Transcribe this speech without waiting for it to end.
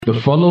The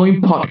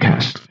following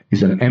podcast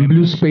is an M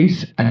Blue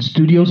Space and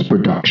Studios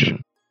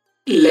production.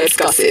 Let's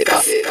gossip.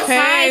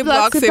 Hey,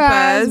 Block Sippers.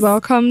 Sippers.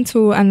 Welcome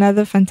to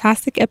another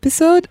fantastic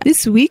episode.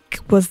 This week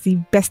was the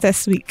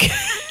bestest week.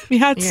 We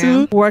had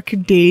 2 work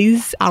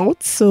days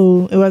out,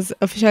 so it was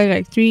officially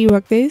like 3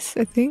 work days,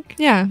 I think.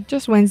 Yeah,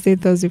 just Wednesday,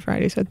 Thursday,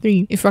 Friday, so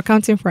 3. If we're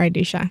counting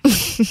Friday, sha.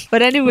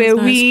 But anyway,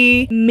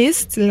 we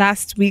missed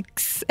last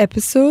week's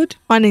episode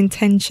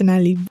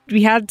unintentionally.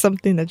 We had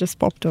something that just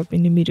popped up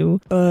in the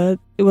middle, but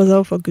it was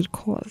all for good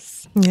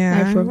cause.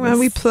 Yeah, well,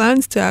 we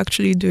planned to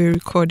actually do a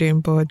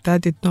recording, but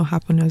that did not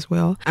happen as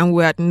well. And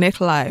we're at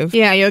Neck Live.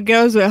 Yeah, your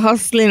girls were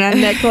hustling at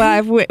Neck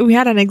Live. We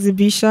had an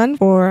exhibition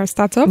for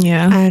startup.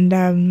 Yeah. And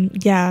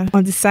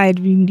on the side,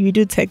 we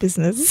do tech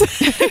business.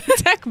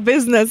 Tech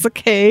business,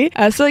 okay.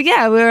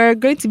 We're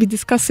going to be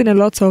discussing a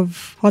lot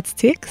of hot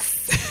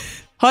takes.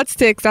 Hot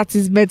takes, that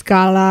is Met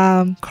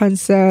Gala,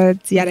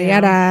 concerts, yada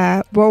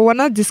yada. But we're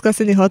not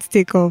discussing the hot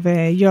take of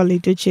Yul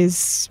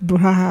Edochie's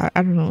brouhaha.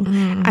 I don't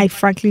know. I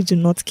frankly do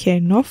not care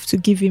enough to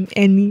give him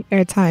any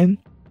airtime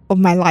of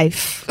my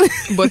life.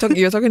 But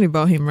you're talking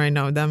about him right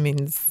now. That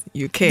means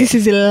you care. This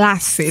is the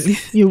last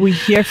you will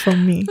hear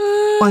from me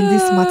on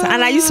this matter.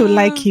 And I used to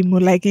like him.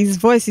 Like, his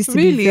voice used to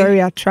be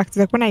very attractive.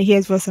 Like, when I hear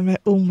his voice, I'm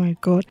like, oh my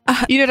God.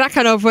 You know, that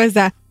kind of voice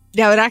that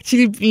would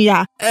actually be,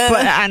 But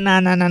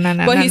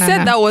he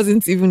said that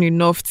wasn't even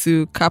enough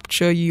to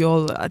capture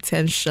your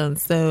attention.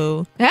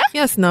 So,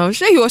 yes, no.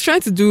 Sure, he was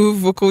trying to do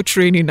vocal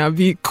training and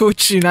be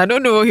coaching. I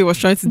don't know what he was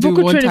trying to do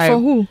vocal one training time. For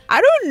who?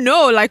 I don't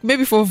know. Like,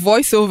 maybe for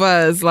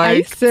voiceovers. Like, are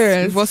you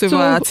serious? Voiceover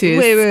artists.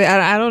 Wait.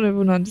 I don't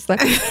even understand.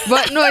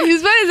 But no,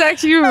 his voice is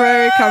actually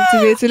very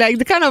captivating. Like,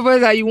 the kind of voice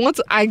that you want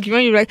to argue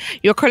when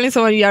you're calling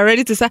someone, you are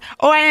ready to say,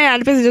 oh, yeah,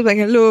 and the person just like,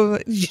 hello.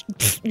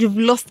 You've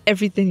lost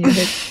everything in your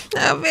head.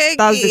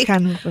 That's the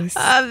kind of voice.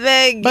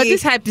 But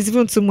this hype is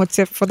even too much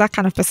for that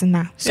kind of person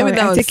now. Maybe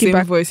that was the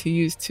same voice he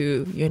used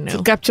to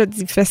capture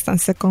the first and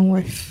second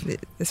wife.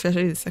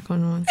 Especially the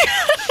second one.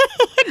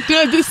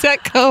 No, the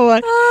second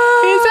one.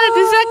 He said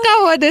the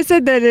second one, they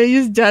said that they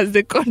used just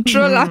the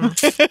controller.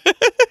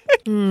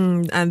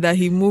 And that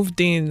he moved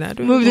in. I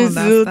don't moved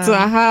into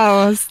a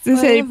house. They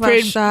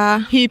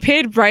said he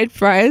paid bride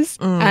price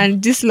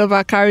and this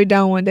lover carried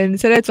down one. Then he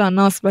decided to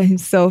announce by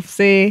himself,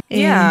 say,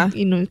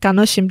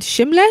 cannot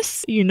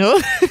shameless,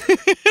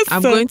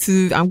 I'm going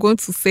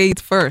to say it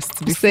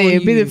first. Be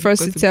the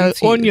first to tell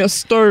on your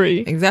story.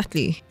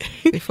 Exactly.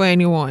 Before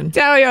anyone.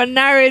 Tell your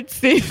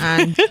narrative.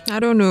 And I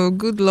don't know,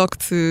 good luck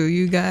to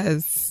you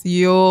guys.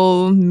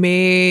 You'll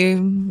May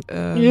you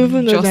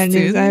even know their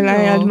names. I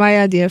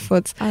admire the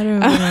efforts. I don't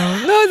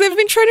know. No, they've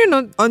been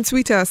trending on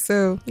Twitter,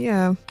 so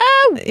yeah.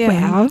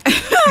 Well, I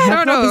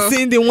have not been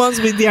seeing the ones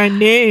with their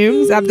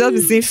names. I've just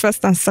been seeing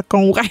first and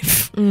second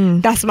wife.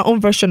 That's my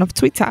own version of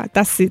Twitter.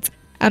 That's it.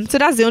 So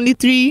that's the only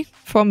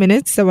 3-4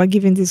 minutes that we're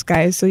giving this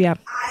guy. So yeah.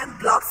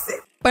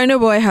 Burna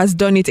Boy has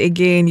done it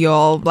again,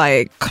 y'all.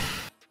 Like,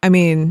 I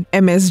mean,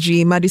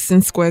 MSG,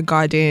 Madison Square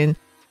Garden.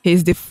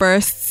 He's the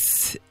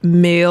first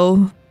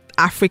male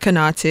African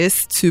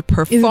artist to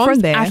perform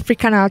there.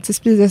 African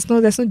artist, please. There's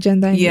no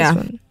gender in this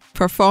one.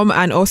 Perform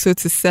and also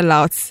to sell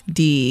out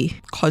the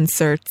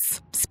concert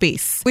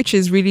space, which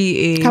is really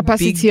a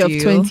capacity big of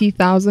deal.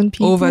 20,000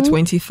 people. Over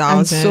 20,000.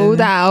 And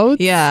sold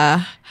out.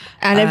 Yeah.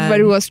 And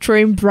everybody was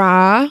throwing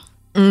bra.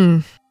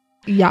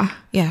 Yeah.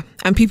 Yeah.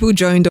 And people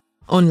joined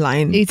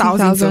online. 80,000.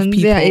 Thousands of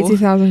people. Yeah,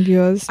 80,000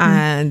 viewers.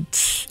 And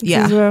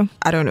I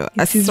don't know.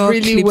 I saw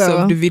really clips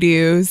of the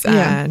videos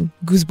and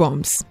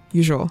goosebumps.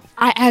 Usual.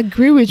 I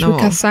agree with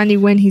Rukasani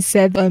when he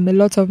said a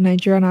lot of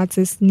Nigerian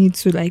artists need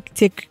to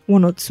take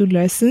 1 or 2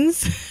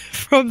 lessons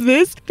from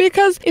this,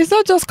 because it's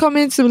not just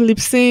coming to lip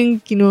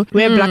sync,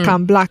 wear black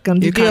and black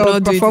and the day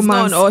of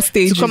performance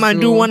to come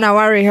and do 1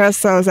 hour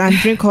rehearsals and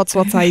drink hot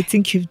water. You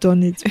think you've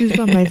done it? Please,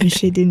 why am I even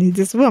shading it?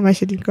 What am I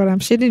shading? God, I'm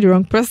shading the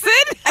wrong person.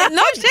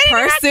 Not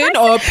person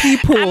or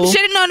people.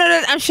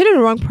 I'm shading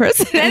the wrong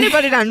person.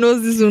 Anybody that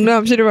knows this will know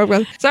I'm shading the wrong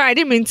person. Sorry, I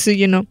didn't mean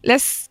to.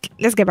 Let's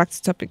get back to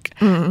the topic.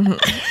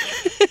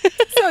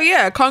 So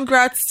yeah,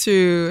 congrats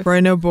to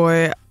Burna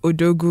Boy,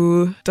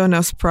 Odogwu, done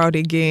us proud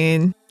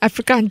again.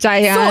 African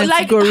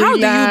giant, gorilla. How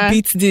do you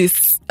beat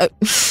this?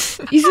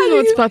 Is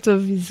it not part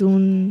of his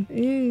own?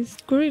 Yes,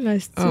 gorilla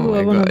is still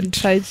one of the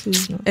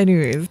titles.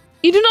 Anyways.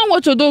 You do not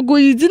watch Odogwu,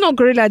 you do not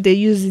gorilla they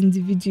use in the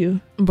video.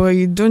 But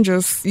you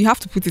have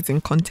to put it in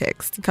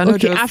context. You cannot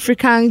just...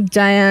 African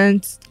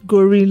giant,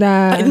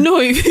 gorilla. No,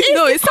 it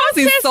sounds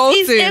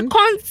insulting.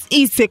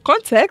 It's a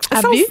context,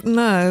 Abi?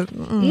 No.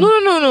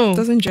 No. It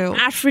doesn't gel.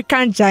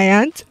 African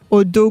giant,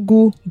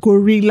 Odogwu,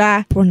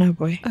 gorilla, Burna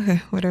Boy.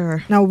 Okay,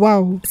 whatever. Now,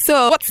 wow.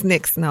 So, what's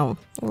next now?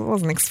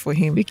 What's next for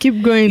him? We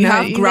keep going. You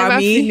have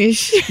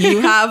Grammy.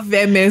 You have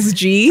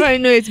MSG. So I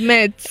know it's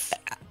Met.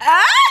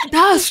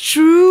 That's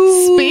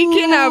true.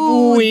 Speaking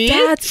of which,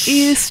 that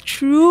is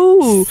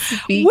true.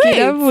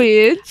 Speaking of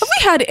which, have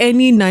we had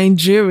any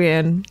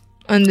Nigerian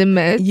on the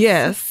Met?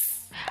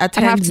 Yes. I'd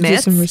have to do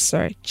some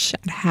research.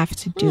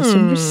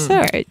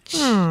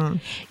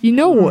 You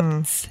know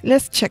what?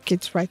 Let's check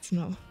it right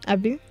now.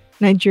 Abi,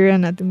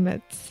 Nigerian at the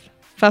Met.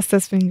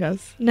 Fastest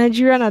fingers.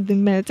 Nigerian at the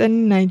Met. Any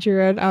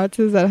Nigerian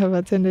artists that have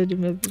attended the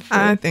Met before?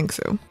 I don't think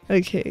so.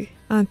 Okay.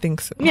 I don't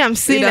think so. Yeah, I'm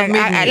saying It would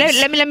like, have made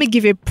news. let me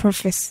give a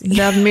prophecy. They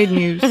have made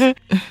news.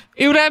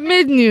 It would have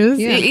made news.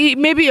 Yeah. It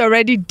maybe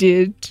already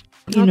did.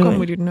 How come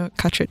we did not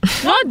catch it?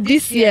 Not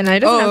this year, and I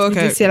don't have to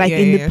be this year. Like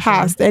in the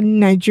past, any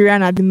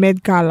Nigerian at the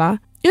Met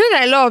Gala. You know,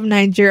 there are a lot of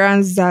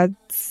Nigerians that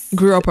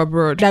Grew up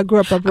abroad. grew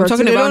up abroad. I'm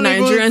talking So they about don't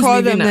even Nigerians call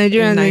living them in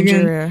Nigerians again.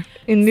 Nigeria.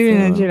 In living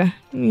in So- Nigeria.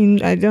 I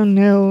mean, I don't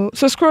know.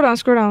 So scroll down.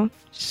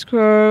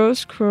 Scroll.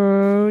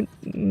 Scroll.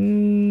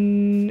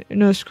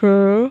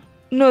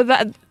 No,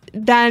 that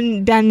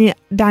Danai.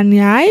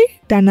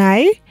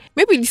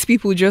 Maybe these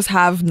people just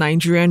have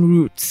Nigerian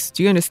roots.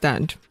 Do you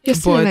understand? You're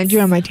still in But-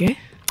 Nigeria, my dear.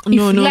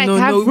 No, If you like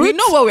have We roots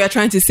know what we are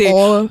trying to say.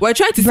 or We're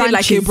trying to say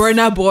like a branches.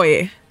 Burna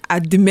Boy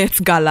at the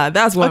Met Gala.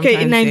 That's what Okay,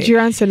 I'm a trying to say.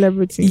 Nigerian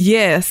celebrity.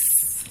 Yes.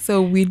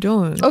 So we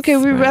don't. Okay,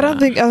 I don't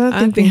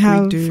think we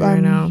have. do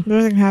right now. We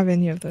don't think we have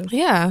any of those.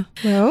 Yeah.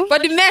 Well,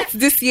 But the Met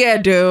this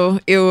year, though,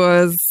 it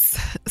was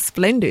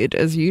splendid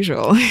as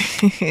usual.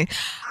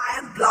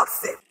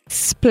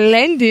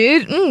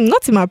 splendid.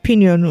 Not in my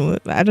opinion. No.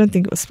 I don't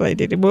think it was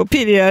splendid. In my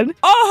opinion.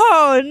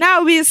 Oh,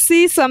 now we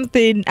see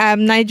something.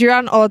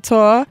 Nigerian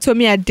author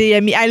Tomi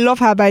Adeyemi. I love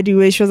her, by the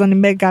way. She was on the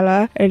Met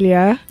Gala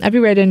earlier. Have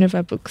you read any of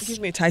her books? Give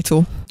me a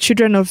title.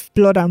 Children of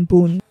Blood and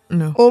Bone.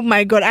 No. Oh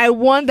my God, I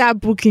won that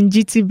book in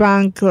GT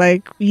Bank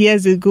like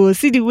years ago.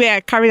 See the way I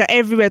carried it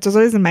everywhere. It was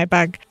always in my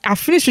bag. I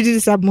finished reading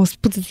this, I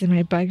must put it in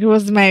my bag. It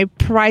was my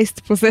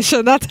prized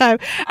possession that time.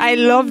 I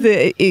love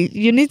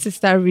you need to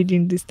start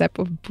reading this type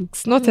of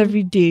books. Not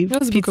every day.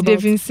 What's the Pete book about?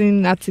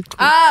 Davidson article.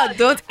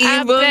 Don't I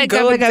even beg,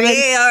 go I beg.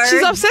 there.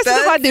 She's obsessed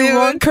Don't about the even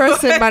wrong go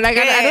person, but like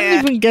I don't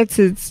even get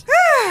it.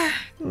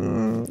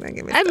 Don't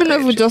get me I don't know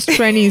if we're just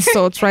training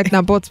insults right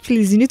now, but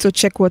please, you need to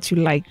check what you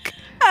like. started.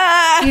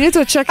 You need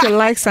to check your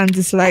likes and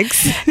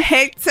dislikes.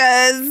 Haters.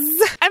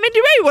 I mean, the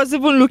way he was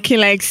even looking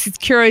like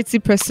security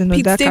person on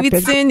Pete that carpet.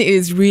 Davidson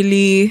is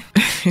really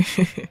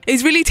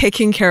is really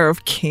taking care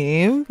of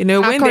Kim. You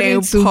know, when they're in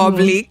According to who?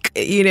 public,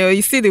 you know,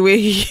 you see the way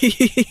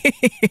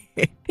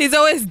he's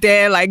always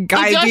there, like He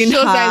guiding just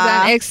shows her,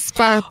 that he's an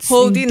expert,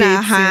 holding in her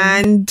dating.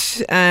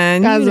 hand,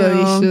 and That's you what he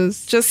know,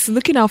 shows. just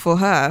looking out for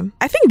her.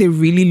 I think they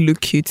really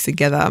look cute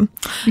together.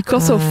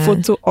 because of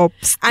photo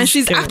ops. And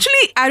she's Girl.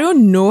 actually, I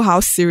don't know how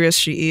serious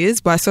she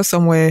is, but I saw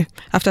somewhere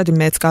after the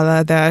Met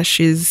Gala that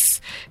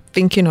she's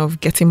thinking of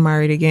getting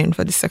married again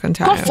for the second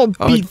time. God Or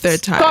forbid.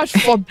 third time. God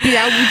forbid.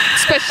 I would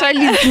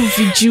specially do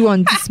video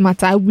on this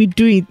matter. I will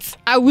do it.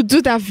 I will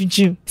do that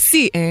video.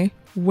 See,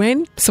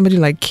 when somebody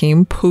like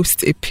Kim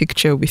posts a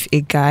picture with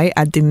a guy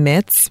at the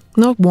Met,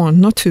 not one,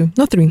 not two,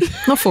 not three,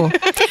 not four,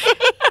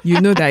 you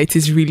know that it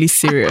is really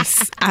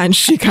serious and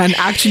she can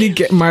actually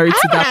get married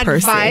to I that have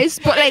person. advice,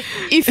 but like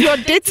if you're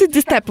dating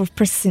this type of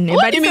person,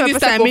 What by do you mean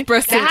this type type of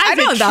person? that has I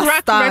don't a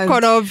track understand.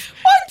 record of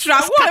What do you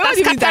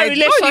mean that? What do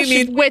you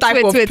relationship. mean Wait,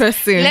 type of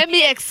person? Let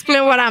me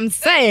explain what I'm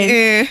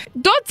saying. Eh.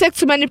 Don't take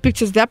too many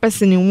pictures of that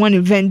person in one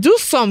event. Do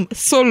some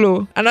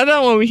solo,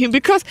 another one with him,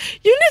 because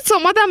you need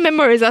some other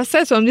memories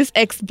aside from this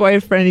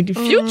ex-boyfriend in the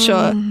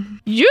future.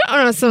 You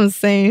understand what I'm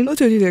saying? Who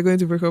told you they're going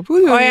to break up?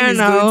 Who Oh yeah, is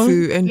now going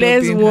to end up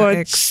let's being her watch.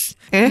 ex?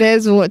 Eh?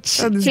 Let's watch.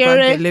 All these Children,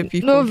 bad belle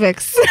people. no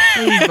vex.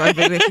 All these bad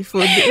belle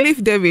people.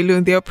 Leave them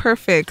alone. They're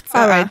perfect.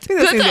 All right. Take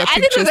them in their I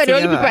think pictures those are the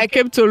only together. people I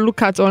came to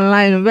look at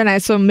online when I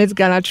saw Met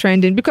Gala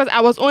trending, because I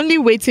was only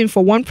waiting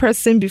for one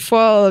person before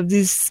all of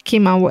this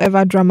came and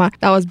whatever drama.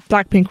 That was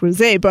Blackpink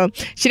Rose, but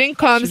she didn't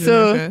come.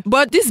 So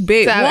But this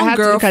babe, So I one had to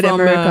girl look at the from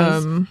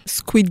Americans.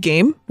 Squid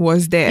Game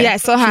was there. Yeah, I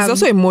saw her. She's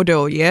also a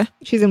model, yeah?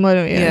 she's a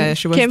model. Yeah, Yeah,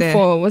 she was came there.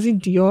 for, was it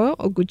Dior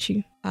or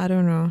Gucci? I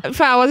don't know. In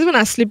fact, I was even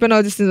asleep when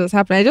all these things was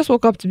happening. I just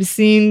woke up to be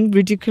seeing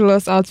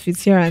ridiculous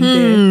outfits here and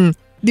there.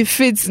 The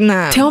fits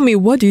now. Tell me,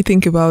 what do you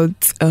think about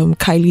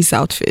Kylie's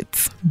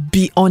outfit?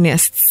 Be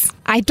honest.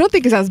 I don't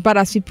think it's as bad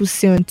as people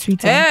say on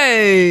Twitter.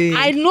 Hey!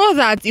 I know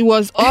that it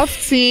was off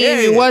team.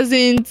 Yeah. It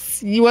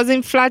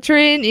wasn't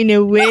flattering in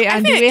a way,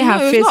 and the way her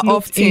it was face not looked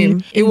off team. in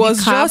It the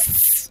was cap.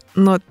 just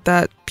not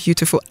that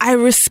beautiful. I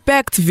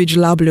respect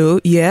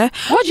Vigilablo, yeah.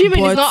 What do you mean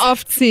but it's not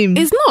off team?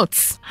 It's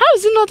not. How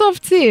is it not off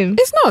team?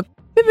 It's not.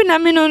 Maybe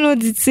Nami don't know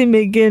the team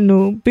again,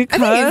 no, I because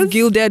think it's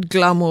gilded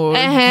glamour.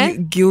 Uh-huh.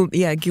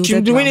 Gilded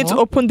do we need to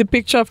glamour. open the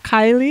picture of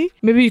Kylie?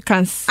 Maybe you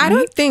can see. I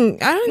don't think.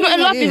 No,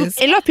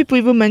 a lot of people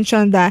even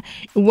mentioned that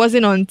it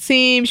wasn't on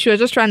team. She was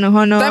just trying to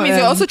honor. That means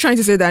you're also trying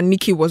to say that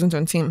Nikki wasn't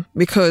on team,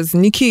 because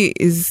Nikki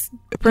is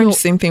apparently No. the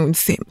same thing with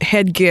same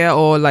headgear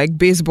or like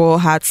baseball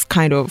hats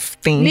kind of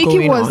thing Nikki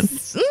going on.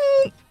 was.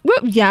 Well,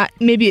 yeah,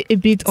 maybe a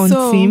bit on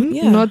So, team,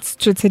 yeah. not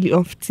totally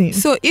off team.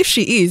 So if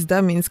she is,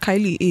 that means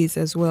Kylie is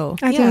as well.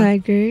 I don't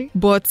agree.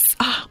 But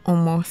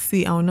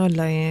see, I'll not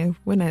lie.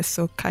 When I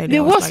saw Kylie, The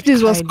I was worst like,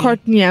 this was Kylie.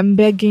 Courtney. I'm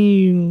begging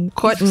you.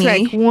 Courtney? It's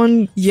like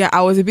one Yeah,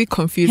 I was a bit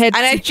confused, head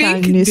and I teacher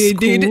think in a they school.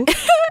 did.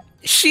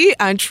 She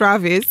and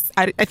Travis,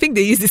 I think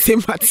they used the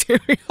same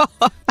material.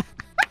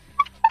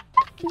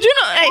 Do you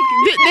know,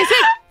 like, they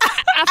said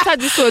after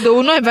this one, they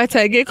will not invite her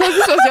again because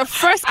this was your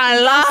first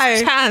and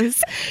last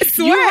chance.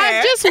 You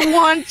had just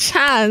one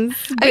chance,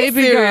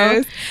 baby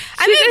girl.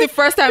 I think it's the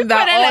first time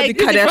that all the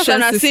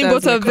Kardashian sisters seen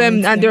both of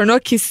them and they're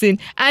not kissing.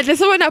 And there's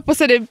someone that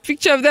posted a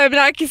picture of them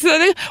not kissing.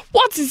 Like,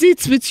 what is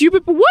it with you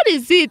people? What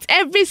is it?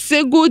 Every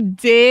single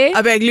day.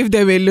 I beg, leave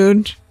them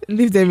alone.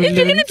 Leave them alone. If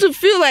they need to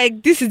feel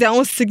like this is their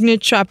own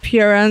signature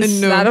appearance,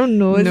 No. I don't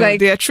know. It's No, like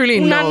they are truly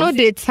in love. No,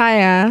 they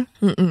tire.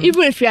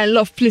 Even if you're in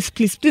love, please,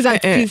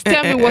 and please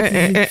tell me what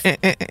is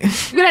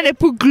it. When they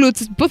put glue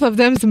to both of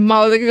them's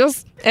mouth, like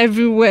just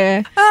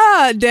everywhere.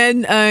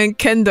 Then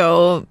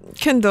Kendall,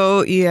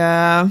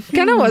 yeah.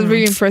 Kendall was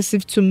really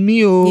impressive to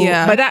me.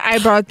 Yeah. But that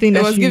eyebrow thing,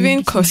 It was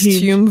giving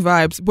costume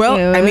vibes. Well,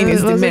 Yeah, I mean,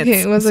 it's the Met.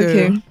 okay. It was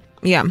okay.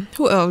 Yeah.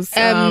 Who else?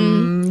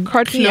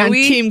 Courtney and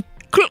Chloe. Kim.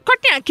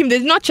 Courtney and Kim, they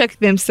did not check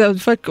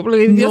themselves for a couple of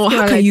days. No,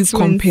 how can you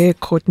compare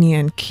Courtney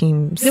and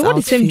Kim's They wore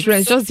the same outfits?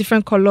 dress, just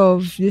different color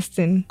of this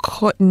thing.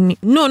 Courtney.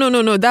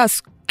 No.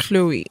 That's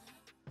Chloe.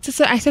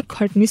 So I said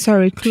Courtney,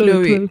 sorry,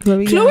 Chloe.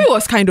 Chloe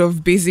was kind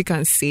of basic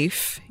and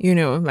safe,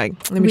 like,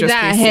 let me with just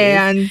that say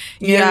hair safe.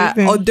 and Yeah,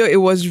 everything. although it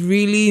was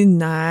really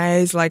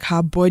nice, like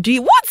her body.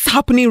 What's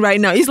happening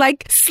right now? It's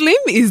like slim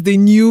is the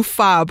new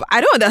fab. I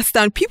don't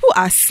understand. People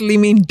are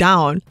slimming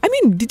down. I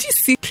mean, did you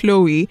see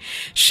Chloe?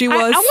 She was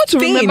I want to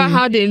thin. remember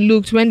how they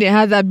looked when they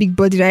had that big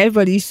body that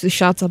everybody used to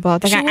shout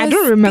about. Like, She I was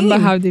don't remember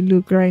thin. how they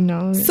look right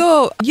now.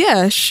 So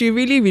yeah, she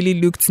really, really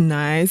looked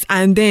nice.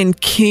 And then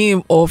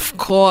Kim, of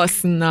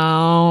course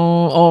now.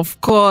 Nah,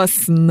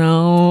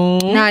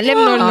 let me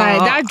not lie.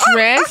 That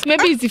dress,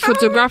 maybe it's the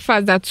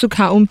photographers that took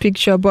her own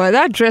picture, but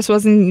that dress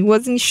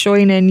wasn't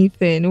showing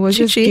anything. It was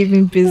just Chichi,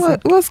 giving business.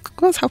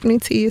 What's happening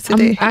to you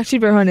today? I'm actually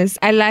very honest.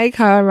 I like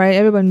her, right?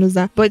 Everybody knows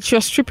that. But she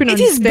was stripping on It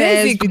the is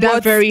stairs basic, with that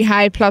but- very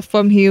high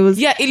platform heels.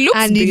 Yeah, it looks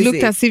and it basic.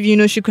 looked as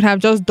if, she could have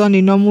just done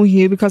a normal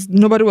heel because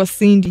nobody was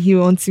seeing the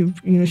heel until,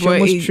 she But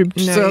almost it, tripped.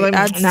 no, So, it like,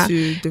 adds nah,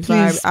 to the vibe,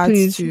 please, adds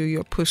please, to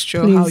your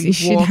posture, how you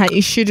walk.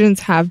 it shouldn't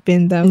have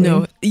been that way.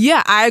 No,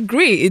 yeah, I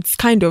agree. It's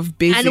kind of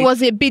basic. And it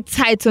was a bit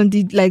tight on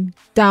the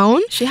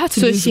down. She had to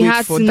So lose she weight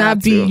had for to that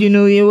not be,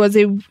 too. it was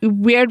a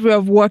weird way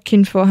of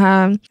working for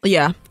her.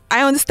 Yeah,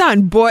 I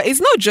understand, but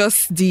it's not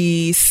just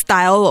the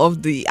style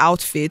of the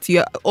outfit.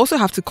 You also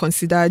have to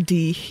consider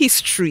the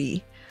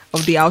history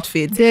of the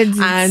outfit That's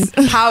it.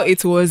 and how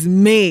it was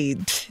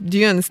made. Do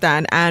you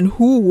understand? And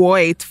who wore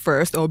it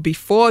first or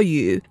before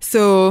you?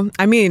 So,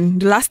 I mean,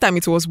 the last time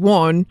it was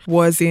worn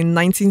was in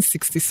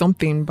 1960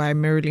 something by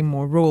Marilyn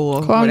Monroe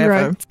or whatever.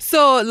 Congrats.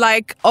 So,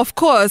 like, of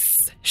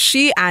course,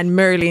 she and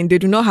Marilyn, they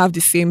do not have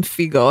the same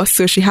figure.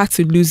 So she had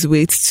to lose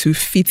weight to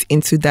fit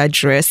into that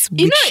dress,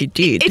 which she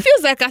did. It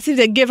feels like as if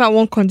they gave her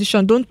one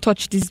condition: don't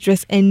touch this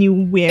dress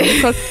anywhere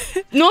because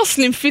no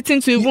slim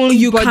fitting to even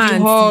You body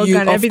can't. hug You-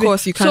 and of everything.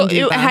 course you can't So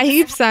do that. her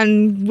hips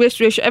and waist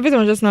ratio, everything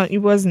was just not. It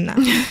wasn't that.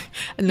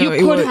 No, you it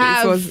could was,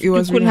 have. it was you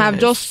could really have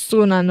nice. just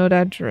sewn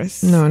another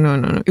dress.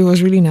 No. It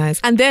was really nice.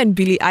 And then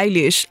Billie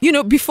Eilish.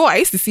 Before I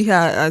used to see her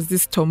as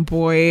this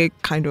tomboy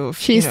kind of.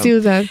 She's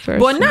still that person.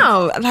 But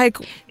now, like,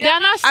 they're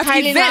not at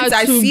styling events, her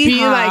I to see be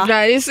her like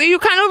that. So you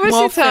can more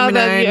obviously tell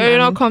that feminine you're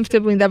not and-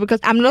 comfortable in that because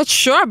I'm not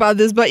sure about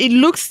this, but it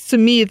looks to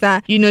me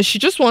that she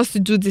just wants to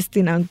do this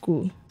thing and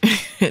go.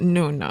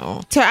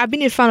 no. So I've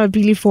been a fan of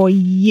Billie for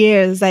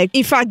years. Like,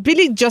 in fact,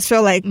 Billie just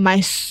felt like my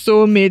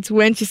soulmate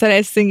when she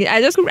started singing.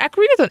 I could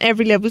relate on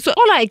every level. So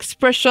all her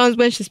expressions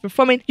when she's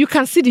performing, you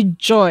can see the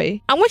joy.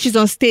 And when she's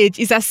on stage,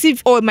 it's as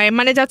if, my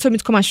manager told me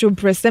to come and show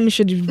breast. Let me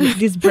show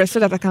this breast so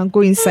that I can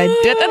go inside.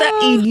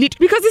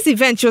 Because this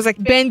event, she was like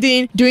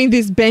doing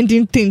this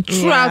bending thing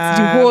throughout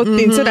the whole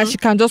thing so that she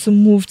can just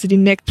move to the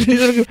next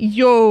place.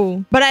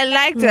 Yo. But I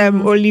liked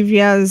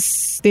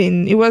Olivia's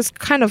thing. It was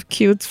kind of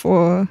cute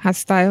for her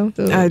style.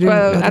 So, I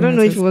don't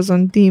know if it was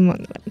on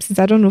theme since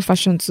I don't know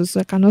fashion too,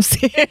 so I cannot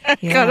say.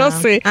 Cannot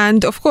say.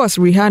 And of course,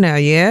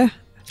 Rihanna, yeah?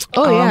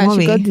 Oh Our yeah,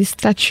 mommy. she got this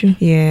statue.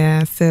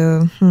 Yeah,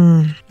 so,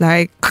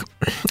 like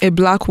a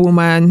black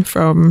woman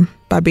from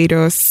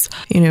Barbados,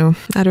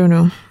 I don't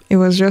know. It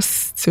was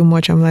just too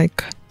much. I'm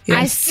like, yes.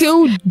 I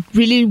still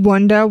really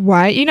wonder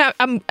why.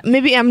 I'm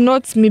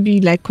not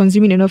like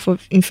consuming enough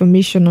of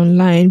information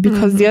online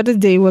because the other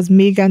day was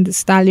Megan Thee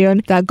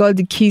Stallion that got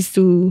the keys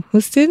to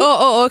Houston.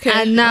 Oh, okay.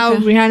 And now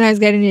Okay. Rihanna is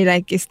getting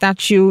a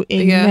statue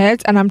in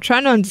Met, and I'm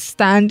trying to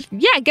understand.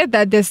 Yeah, I get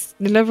that there's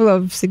the level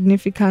of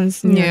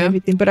significance and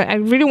everything, but I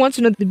really want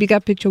to know the bigger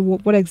picture.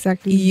 What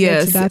exactly?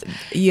 led to that?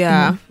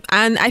 Yeah.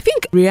 And I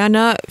think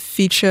Rihanna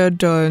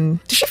featured on.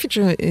 Did she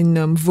feature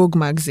in Vogue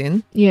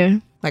magazine? Yeah,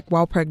 Like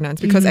while pregnant,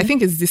 because I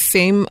think it's the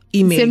same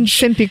image.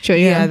 same picture.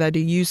 Yeah, that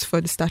they use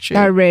for the statue.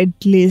 that red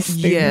lace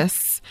thing.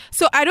 Yes.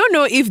 So I don't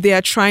know if they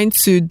are trying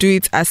to do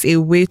it as a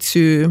way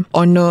to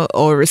honor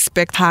or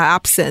respect her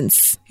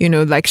absence. You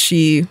know, like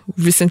she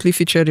recently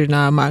featured in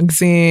a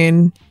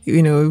magazine,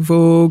 you know,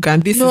 Vogue,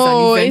 and this is an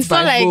event it's by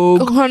not like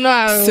Vogue.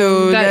 honor.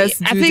 So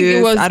let's I do think this.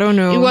 it was. I don't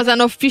know. It was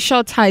an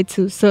official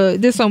title. So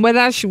this one,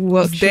 whether she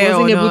wasn't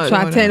able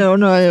to attend or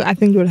not, I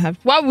think they would have.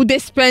 What would they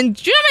spend?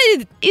 Do you know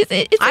what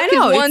it's I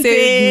know one it's a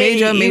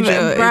day,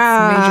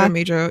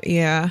 major.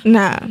 Yeah,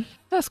 Nah.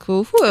 that's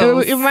cool. Who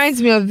else? It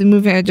reminds me of the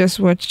movie I just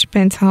watched,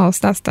 Penthouse,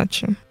 that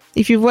statue.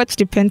 If you've watched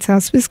the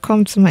Penthouse, please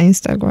come to my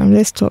Instagram.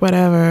 Let's talk.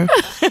 Whatever.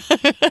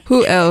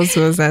 Who else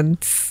was at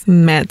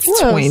Met Who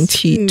else?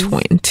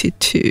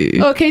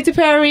 2022? Oh, Katy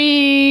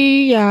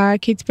Perry. Yeah,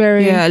 Katy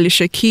Perry. Yeah,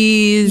 Alicia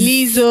Keys.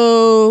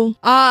 Lizzo.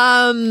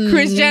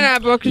 Kris Jenner. I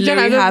don't Lori know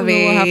what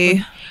happened.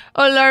 Harvey.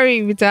 Oh,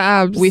 Lori with her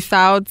abs.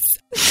 Without...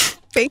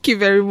 Thank you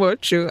very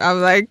much.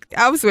 I'm like,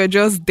 abs were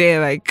just there,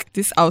 like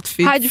this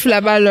outfit. How do you feel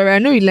about Lori? I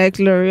know you like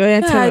Lori. Oh,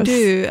 yeah, tell I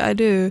us.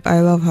 do. I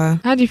love her.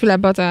 How do you feel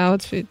about her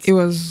outfit? It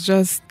was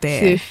just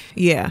there. Safe.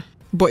 Yeah.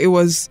 But it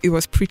was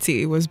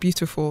pretty. It was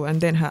beautiful.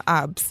 And then her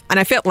abs. And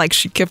I felt like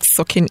she kept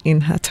sucking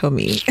in her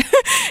tummy.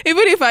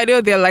 Even if I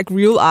know they're like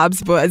real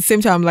abs, but at the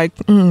same time, I'm like,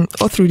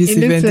 all through this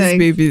It event, looks these like-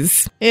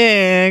 babies.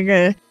 Yeah,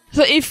 okay.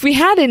 So if we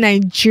had a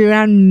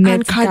Nigerian Met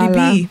And Cardi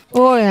Gala, B.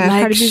 oh yeah, Like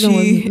Cardi B's one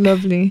was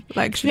lovely.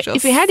 Like she just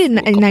If we had a woke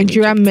up in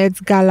Nigerian Egypt.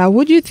 Met Gala,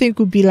 what do you think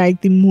would be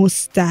like the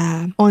most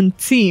on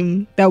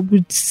theme that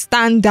would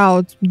stand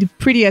out, the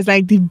prettiest,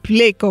 like the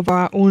Blake of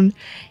our own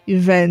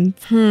event?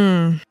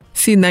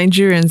 See,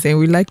 Nigerians,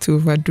 we like to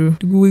overdo.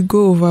 We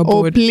go Oh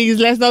overboard. please,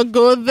 let's not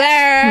go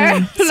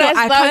there. So Let's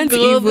I not can't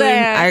go even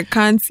there. I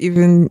can't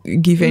even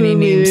give any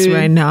names Really?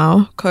 right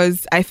now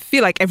because I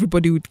feel like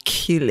everybody would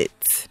kill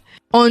it.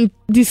 On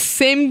the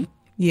same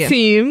Yeah.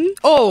 team,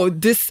 Oh,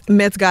 this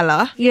Met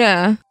Gala.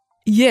 yeah.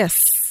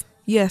 Yes.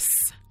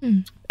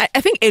 I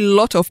think a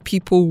lot of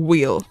people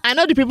will. I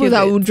know the people Give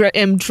that it. would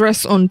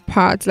dress on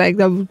part, like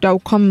that will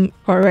come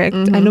correct.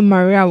 I know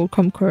Maria will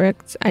come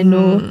correct. I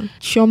know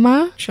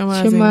Shoma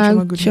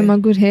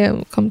Good Hair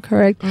will come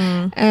correct.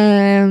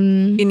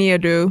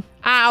 Iniedo.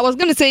 I was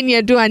gonna say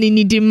Niedo and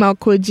Inidima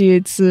Koji.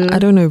 It's I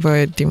don't know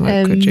about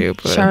Dima Kojo,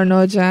 but Sharon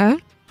Oja.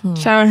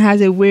 Sharon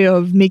has a way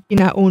of making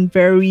her own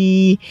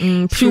very.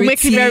 She'll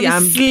make it very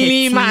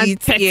slim and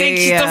petite.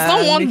 She does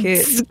not want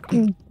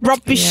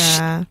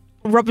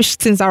rubbish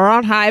things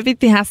around her.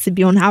 Everything has to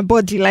be on her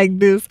body like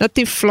this.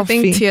 Nothing I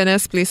fluffy. think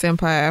TNS Place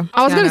Empire.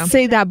 I was going to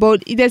say that,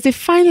 but there's a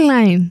fine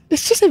line.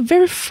 There's just a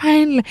very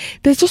fine line.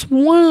 There's just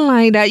one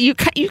line that you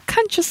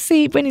can't just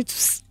say when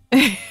it's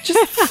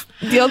just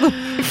the other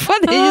before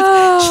they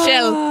use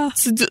shell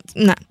to do.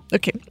 Nah,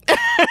 okay.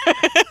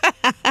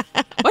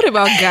 What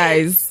about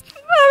guys?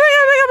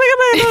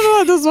 I don't know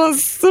what this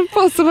was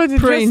impossible to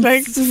Prince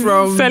just like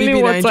from selling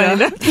BB water in Naija.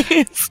 that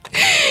place.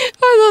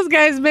 All those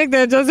guys make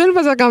their jobs. The only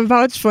person I can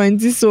vouch for in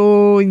this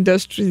whole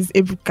industry is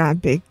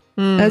Ebuka Beg.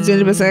 That's the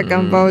only person I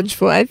can vouch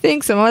for. I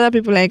think some other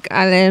people like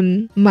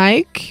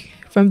Mike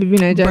from BB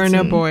Naija.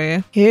 Burner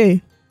Boy.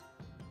 Hey.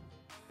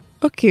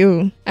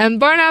 Okay. And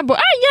Burner Boy.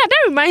 Yeah,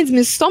 that reminds me.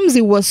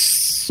 Stormzy was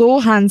so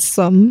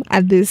handsome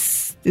at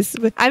this.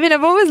 I mean,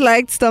 I've always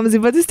liked Stormzy,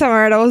 but this time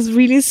around, I was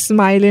really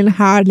smiling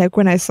hard. Like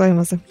when I saw him, I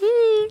was like,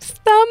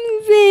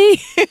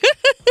 Stormzy.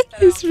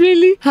 He's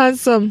really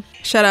handsome.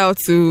 Shout out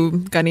to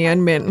Ghanaian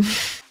men.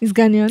 He's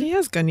Ghanaian. He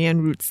has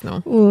Ghanaian roots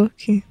now. Oh,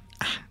 okay.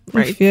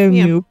 Right. Fear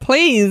Yeah. you.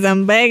 Please,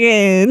 I'm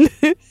begging.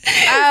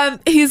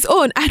 His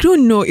own. I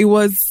don't know. It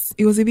was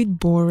a bit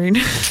boring.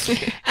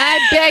 I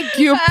beg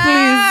you,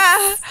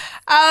 please.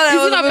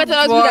 Is it not better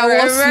than one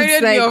suit,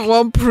 Reminded me like- of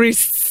one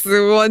priest,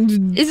 one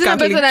Is it not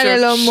Catholic better than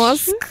church. Elon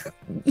Musk?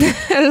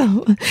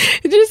 Hello.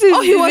 Did you see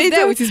Oh, he the was video?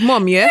 there with his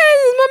mom, yeah? Yes,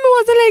 his mommy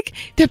was like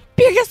the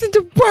biggest in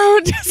the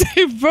world. I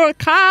said, bro,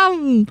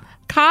 calm.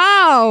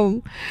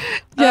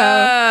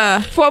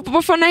 Yeah. For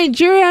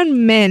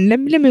Nigerian men, let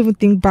me even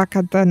think back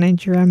at the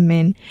Nigerian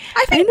men.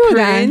 I think know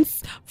that.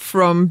 Prince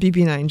from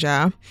BB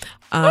Naija.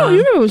 You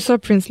remember we saw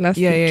Prince last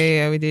week?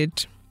 Yeah, we did.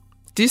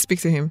 Did you speak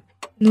to him?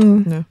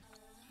 No.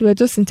 We were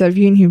just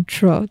interviewing him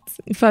throughout.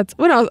 In fact,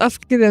 when I was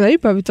asking them, like, you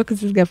probably talking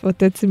to this guy for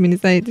 30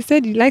 minutes, and they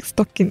said he likes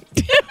talking.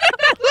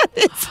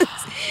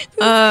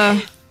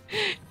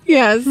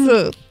 Yeah,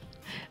 so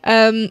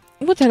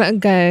what other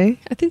guy?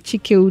 I think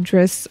Chike will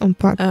dress on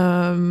part.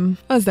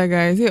 What's that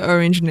guy? Is he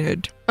Orange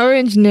Nerd?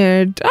 Orange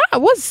Nerd.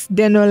 What's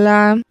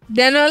Denola?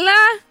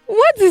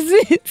 What is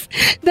it?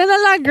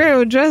 Denola girl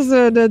will dress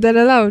the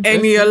Denola will dress.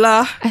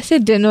 Eniola. I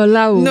said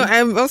Denola. No,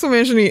 I'm also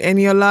mentioning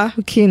Eniola.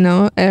 Okay,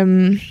 now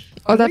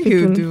other I think he'll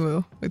people. do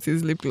well with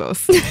his lip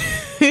gloss.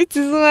 It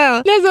is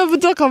well. Let's even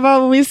talk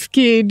about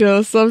whiskey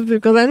or something,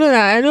 because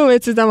I know where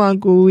to that one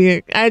go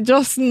weird. I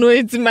just know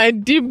it's my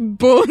deep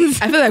bones.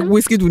 I feel like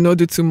Whiskey will not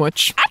do too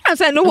much.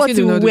 I know what Wizkid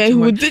to will not do wear. too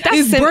He would much. do that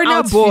He's same Burna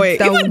outfit Boy.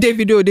 that Even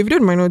would-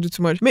 Davido might not do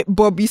too much.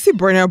 Bob, you see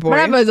Burna Boy.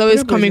 Burna Boy is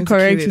always Burna Boy coming going to kill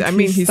correct it. with I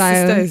mean, his his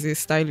style. sister is a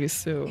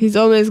stylist, so. He's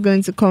always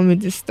going to come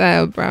with the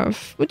style, bruv.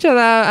 Which other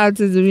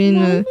artists do we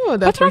know? No,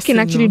 that Patrick person,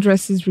 actually no.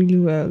 dresses really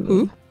well.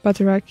 Who?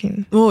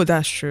 Batarakin. Oh,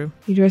 that's true.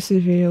 He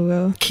dresses very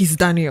well. Kiss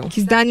Daniel.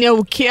 Kiss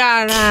Daniel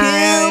Kiara.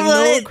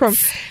 No it. crumb.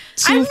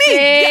 I mean,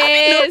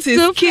 have you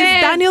noticed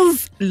Kiss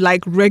Daniel's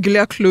like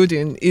regular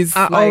clothing is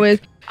like, always.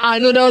 I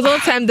know there was one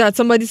time that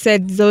somebody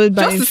said he's always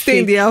buying to stay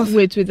in the house.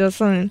 With the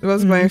son. It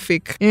was buying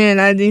fake. Yeah, and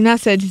Adina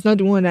said he's not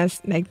the one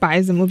that's like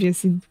buys them,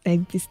 obviously,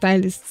 like the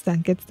stylists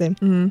that gets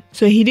them.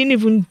 So he didn't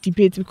even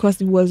debate because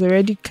it was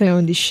already clear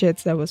on the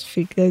shirts that was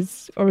fake.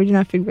 There's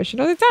original fake version.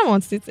 All the time on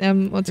Twitter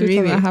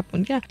Really? that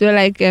happened. Yeah. They're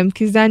like,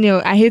 Kiss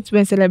Daniel, I hate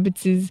when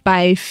celebrities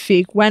buy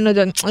fake. Why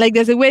not? Like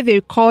there's a way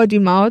they called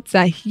him out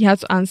that he had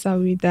to answer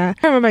with that. I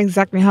can't remember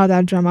exactly how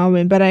that drama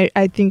went, but I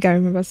think I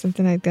remember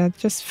something like that,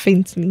 just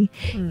faintly.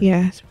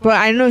 Yeah. But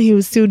I know he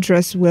will still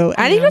dress well.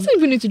 And he doesn't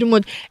even need to do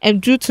much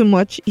and do too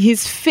much.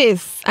 His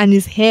face and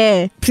his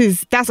hair,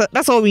 please,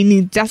 that's all we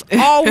need. That's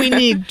all we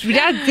need.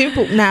 Without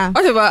dimple, nah.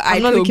 What about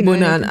I'm not Ike looking at Ogbonna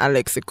and anything.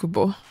 Alex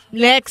Ekubo?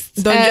 Next,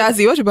 Don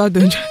Jazzy. What about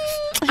Don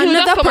Jazzy?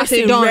 another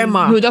person,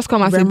 Rema. He'll just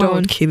come as a Rema Don.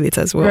 would kill it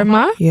as well.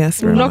 Rema?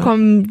 Yes, He will not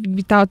come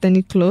without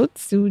any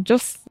clothes. He will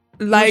just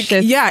like,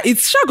 shirt. yeah,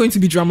 it's sure going to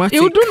be dramatic. He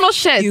will do no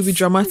shirts. It will be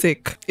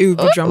dramatic. It will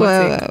be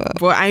dramatic. well.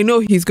 But I know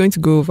he's going to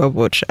go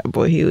overboard,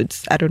 but he would,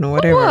 I don't know,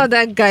 whatever. What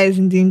other guys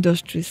in the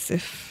industry,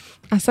 safe?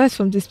 Aside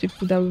from these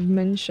people that we've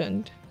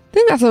mentioned. I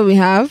think that's all we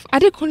have.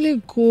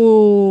 Adekunle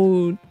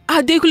Gold.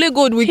 Adekunle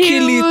Gold will He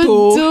kill it, would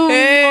oh. do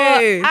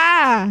Hey.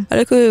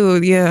 Adekunle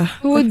Gold, yeah.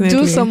 He would do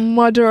definitely. some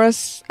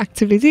murderous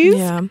activities.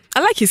 Yeah. I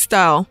like his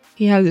style.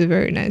 He has a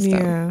very nice style.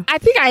 Yeah. I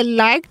think I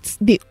liked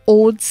the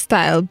old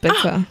style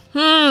better.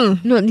 No,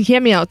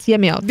 hear me out.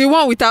 The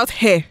one without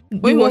hair.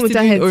 When The was one it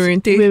without head.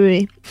 oriented?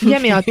 Wait. Hear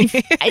me out.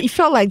 It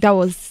felt like that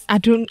was. I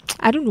don't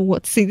know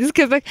what to say. This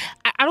because like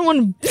I don't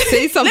want to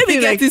say something Let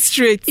me like. get it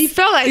straight. It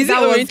felt like Is it that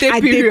was oriented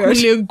period?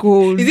 Adekunle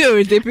Gold. Is it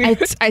oriented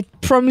period? I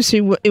promise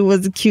you, it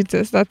was the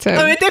cutest that time.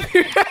 Oriented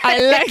period. I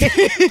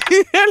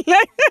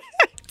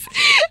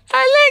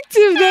liked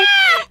him. Then.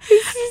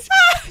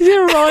 Is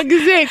it wrong?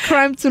 Is it a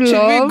crime to Should we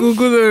love?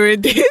 Google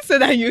already so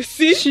that you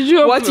see Should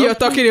you what open you're up?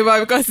 talking about?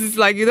 Because it's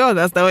like you don't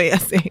understand what you're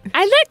saying.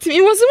 I liked him.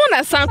 He was the one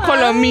that sang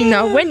 "Call on Me"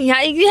 now. When he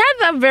had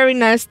that very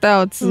nice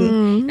style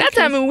too. That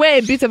time he wear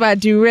a bit about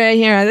the rare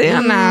hair. I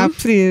think, nah,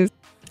 please.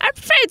 I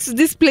prefer it to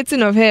this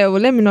plaiting of hair.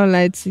 Well, let me not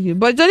lie to you.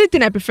 But the only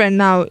thing I prefer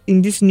now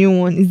in this new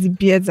one is the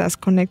beard that's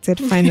connected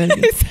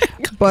finally.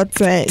 But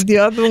the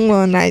other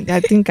one, I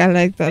think I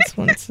like that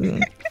one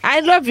too. I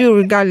love you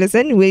regardless.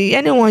 Anyway,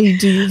 anyone you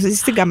do, you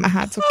still got my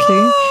heart,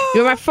 okay?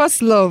 You're my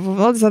first love.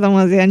 All these other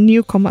ones, they are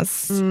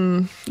newcomers.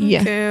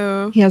 Yeah.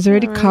 Okay. He has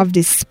already Alright. carved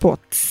his spot.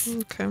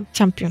 Okay.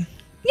 Champion.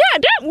 Yeah,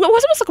 we were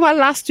supposed to talk about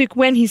last week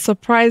when he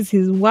surprised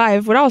his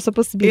wife. Well, that was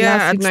supposed to be Yeah,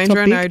 last at week's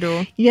Nigerian topic.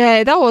 Idol.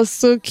 Yeah, that was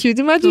so cute.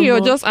 Imagine you're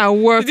just at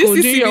work Did or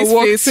you doing see your his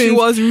work face? She things.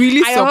 was really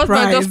And your husband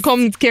surprised. just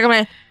come with cake. I'm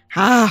like,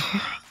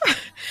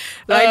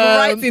 Like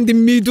right in the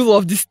middle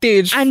of the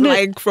stage, and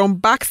like from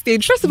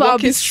backstage. first of all, I'll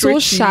walking be so straight to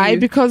shy you.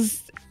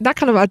 because that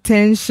kind of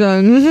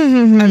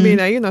attention. I mean,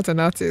 are you not an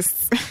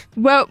artist?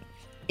 Well,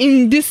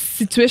 in this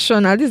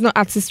situation, this is not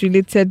artist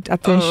related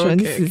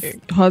attention. okay, This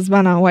is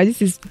husband and wife.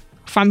 This is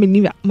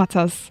family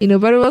matters.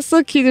 But it was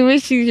so cute the way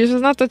she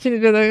was not touching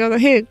it. I was like,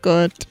 hey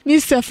God,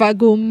 myself, I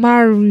go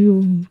marry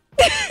you.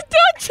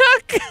 Don't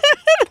joke.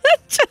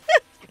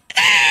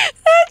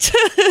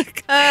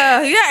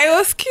 Yeah, it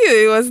was cute.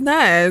 It was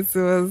nice.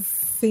 It was,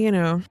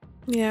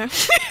 yeah.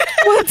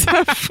 What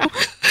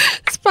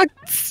the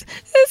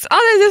it's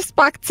honestly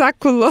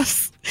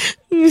spectaculous.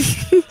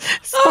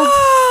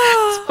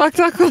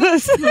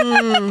 Spectaculous.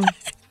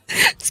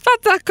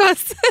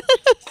 Spectaculous.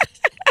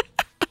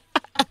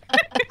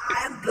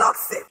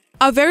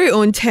 Our very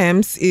own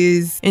Thames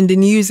is in the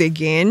news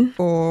again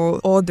for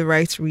all the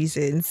right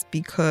reasons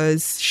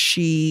because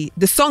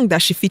the song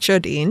that she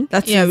featured in,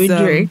 that's with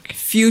Drake.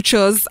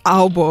 Future's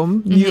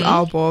album, new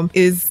album,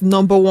 is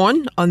number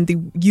 1 on the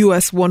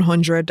US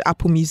 100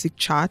 Apple Music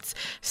charts.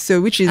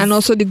 So, which is And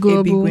also the a big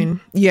global.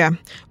 win. Yeah,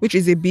 which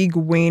is a big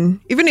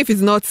win. Even if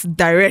it's not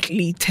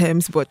directly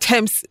Thames, but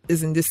Thames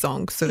is in this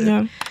song. So,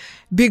 Yeah.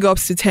 big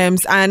ups to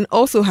Thames and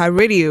also her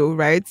radio,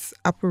 right?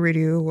 Apple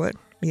Radio, what?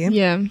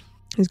 Yeah.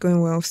 It's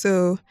going well.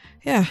 So,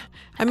 yeah.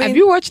 I mean, Have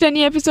you watched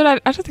any episode? I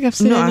don't think I've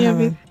seen No, any I of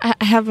it.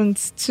 I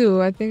haven't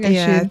too. I think I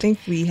yeah, I should. think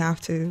we have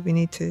to. We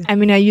need to. I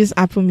mean, I use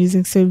Apple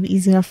Music, so it'll be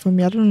easier for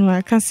me. I don't know.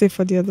 I can't say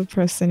for the other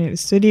person in the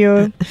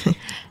studio.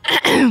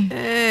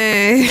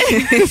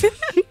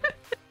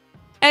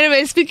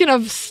 Anyway, speaking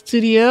of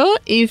studio,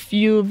 if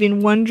you've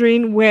been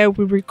wondering where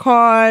we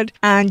record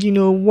and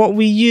what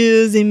we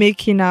use in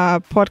making our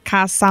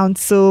podcast sound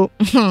so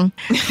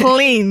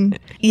clean,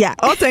 yeah,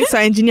 all thanks to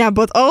our engineer,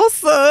 but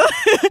also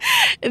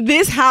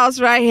this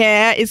house right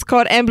here is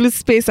called Emblue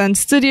Space and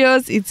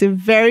Studios. It's a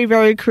very,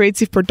 very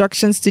creative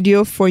production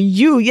studio for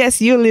you.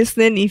 Yes, you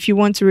listening. If you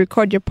want to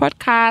record your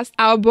podcast,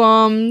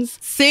 albums,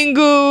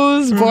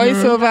 singles,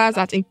 voiceovers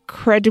at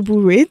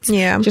incredible rates,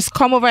 Yeah. just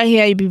come over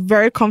here. You'll be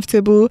very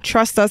comfortable.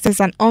 Trust trust us, there's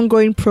an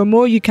ongoing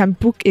promo. You can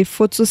book a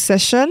photo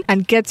session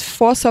and get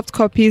 4 soft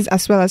copies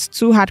as well as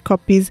 2 hard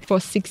copies for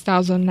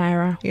 6,000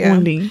 naira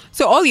only.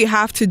 So all you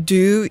have to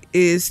do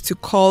is to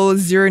call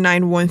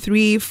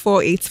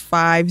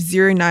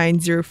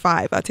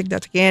 0913-485-0905. I'll take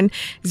that again.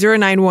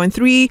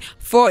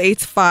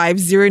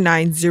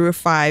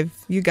 0913-485-0905.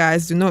 You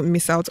guys do not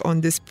miss out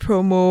on this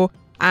promo.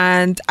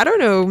 And I don't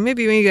know,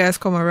 maybe when you guys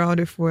come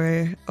around, if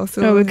we're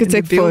also we could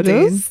take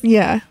photos.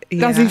 Yeah.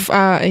 That's if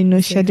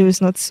schedule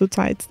is not so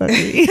tight that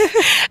day.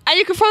 And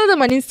you can follow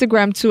them on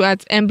Instagram too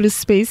at Mblue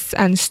Space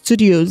and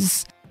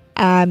Studios.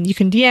 You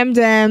can DM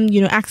them,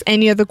 ask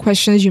any other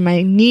questions you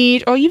might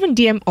need, or even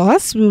DM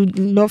us. We would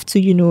love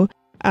to,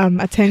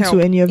 attend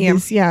to any of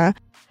these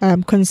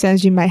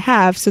concerns you might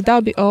have. So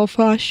that'll be all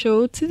for our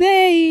show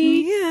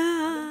today.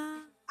 Yeah.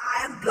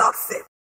 I am Blockfit.